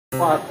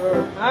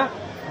water. Huh?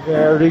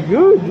 Very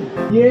good.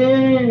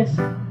 Yes.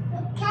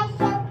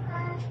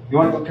 You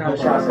want to come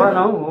Masarap pa,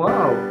 no?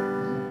 Wow.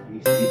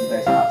 This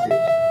nice passage.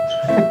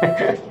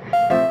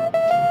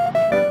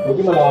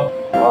 Okay, malap.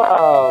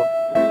 Wow.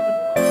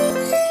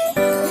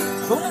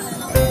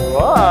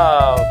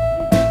 Wow.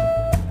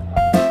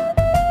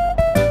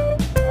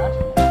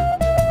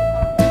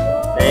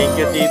 Thank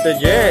you, Tito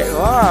J.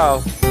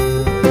 Wow.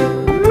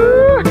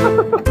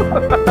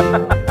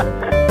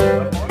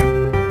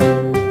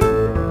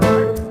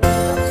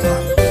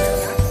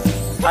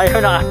 Ayaw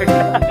na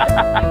kagad.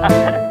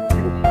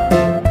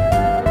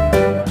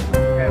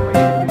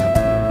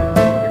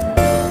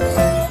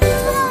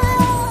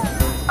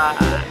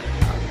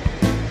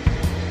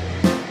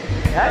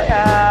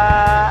 Yaya!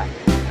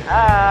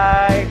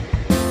 Hi!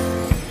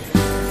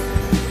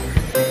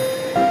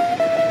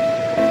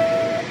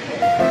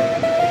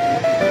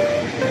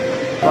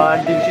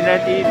 Bonding si na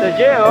Tito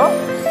J, oh!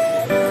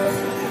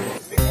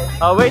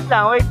 Oh, wait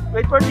lang,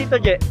 wait for Tito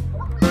J.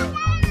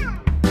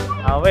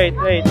 Oh, wait.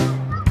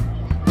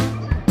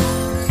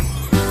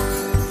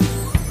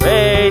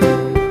 Wait,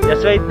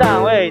 just wait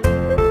lang, wait.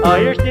 Oh,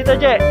 here's Tito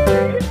J.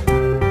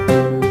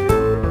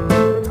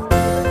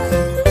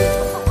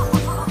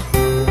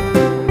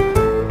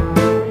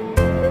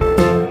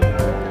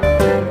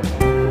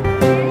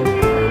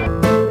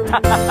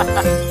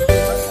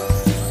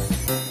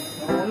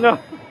 No.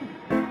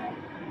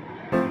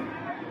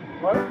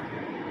 What?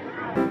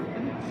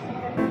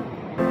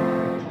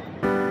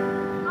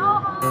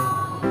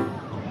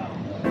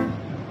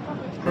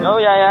 No,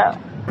 Yaya.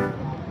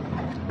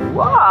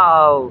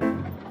 Wow.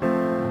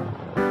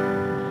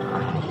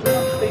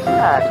 Taste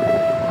that.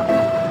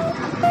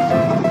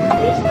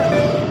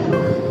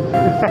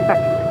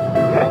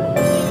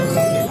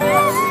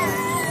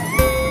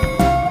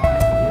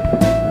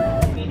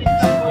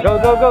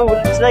 Go.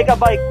 It's like a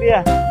bike,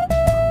 yeah.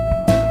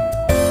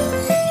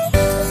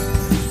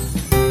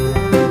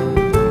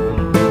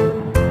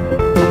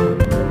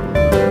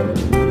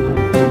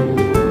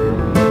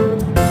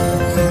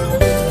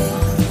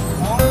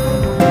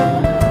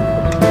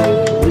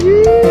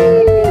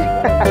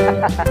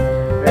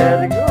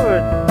 Very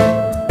good.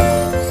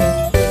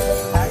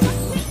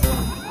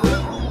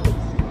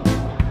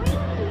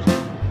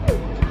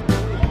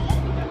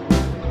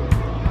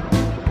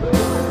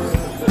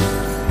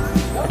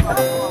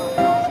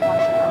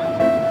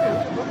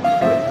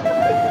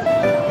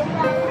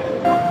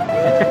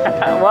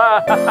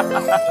 Wow.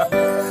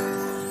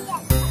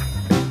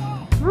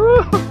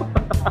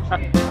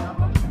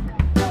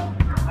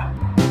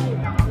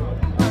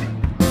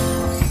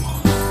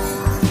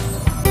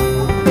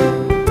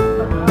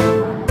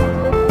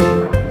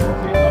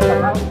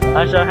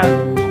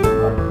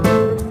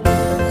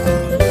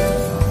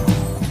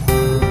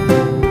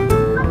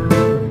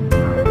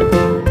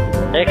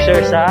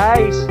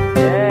 Exercise.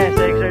 Yes,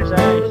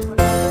 exercise.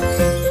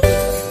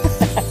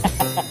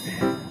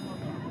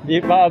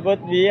 Di pa abot,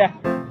 Via.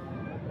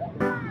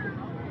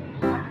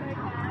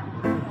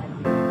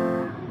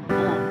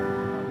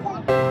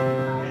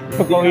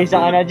 Kung isa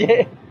ka na,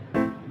 J.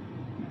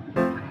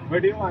 Where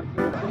do you want?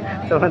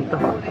 Tonto.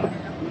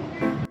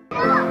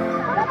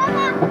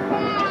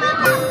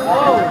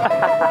 Oh.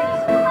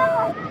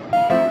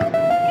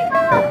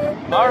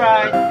 All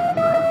right.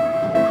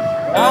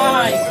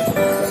 Nice.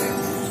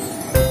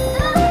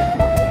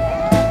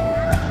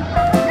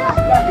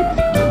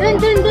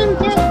 Dun,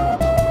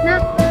 na.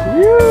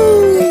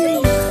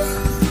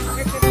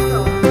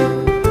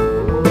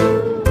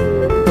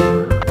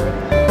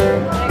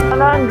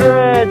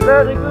 100.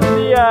 Very good,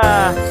 Via.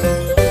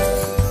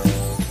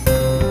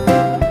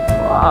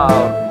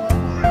 Wow.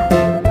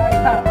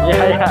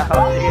 Yeah.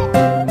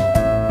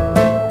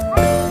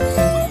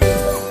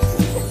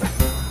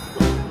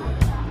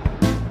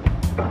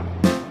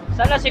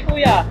 Sana si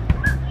Kuya.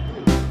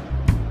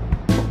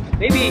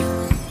 Baby,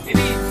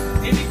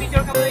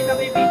 picture ka muna,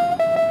 baby.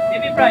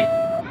 Baby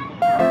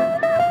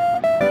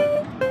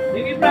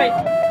Bright.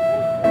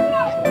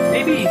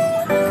 Baby.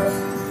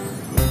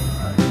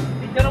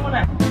 Picture mo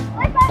na.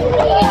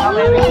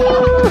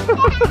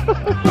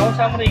 Go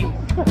some ring.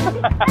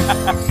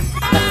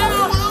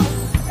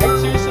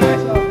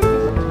 Exercise.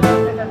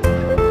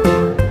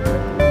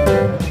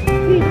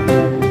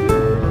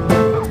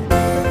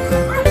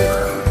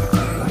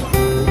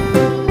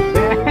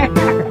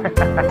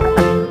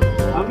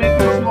 I'll make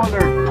it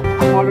smaller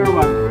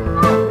one.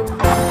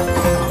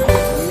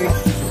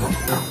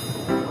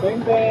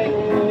 Bang.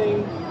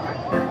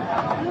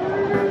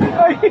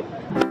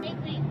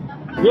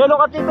 Yellow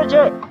ka, Tito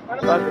J.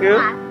 Thank you.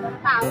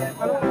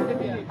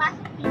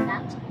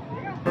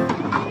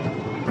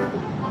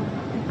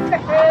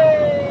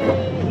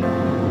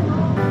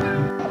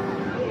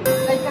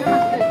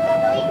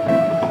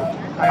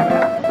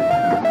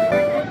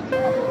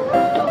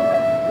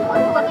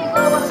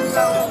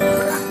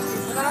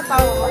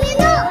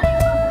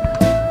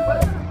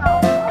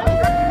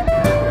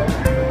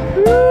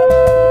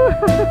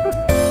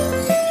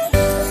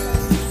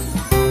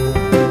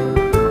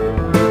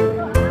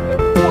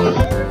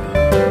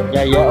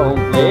 Yaya own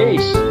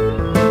place.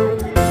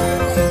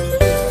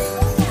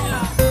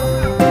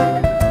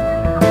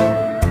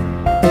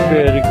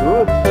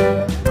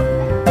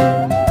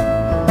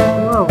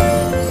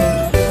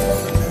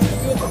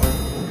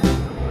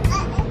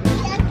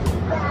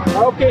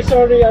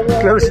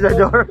 Close the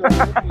door.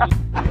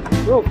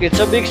 Look, it's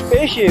a big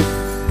spaceship.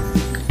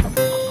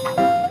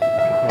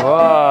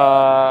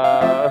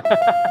 Wow.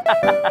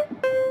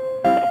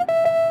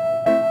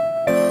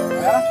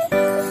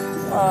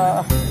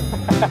 Wow.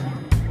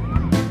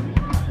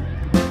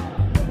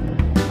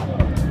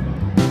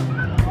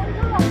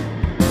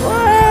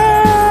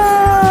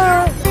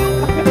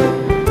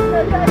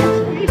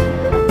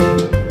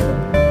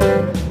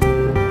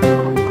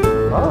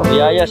 Oh,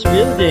 VIAya's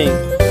building.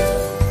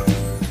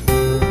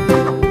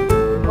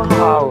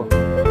 Wow.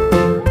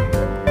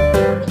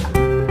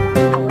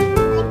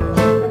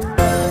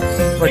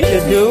 What you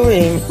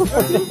doing?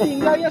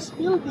 Building, VIAya's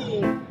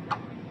building.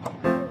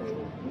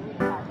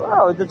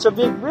 Wow, that's a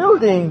big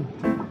building.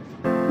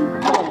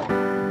 So-called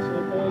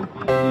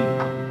building.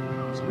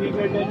 It's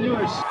bigger than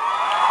yours.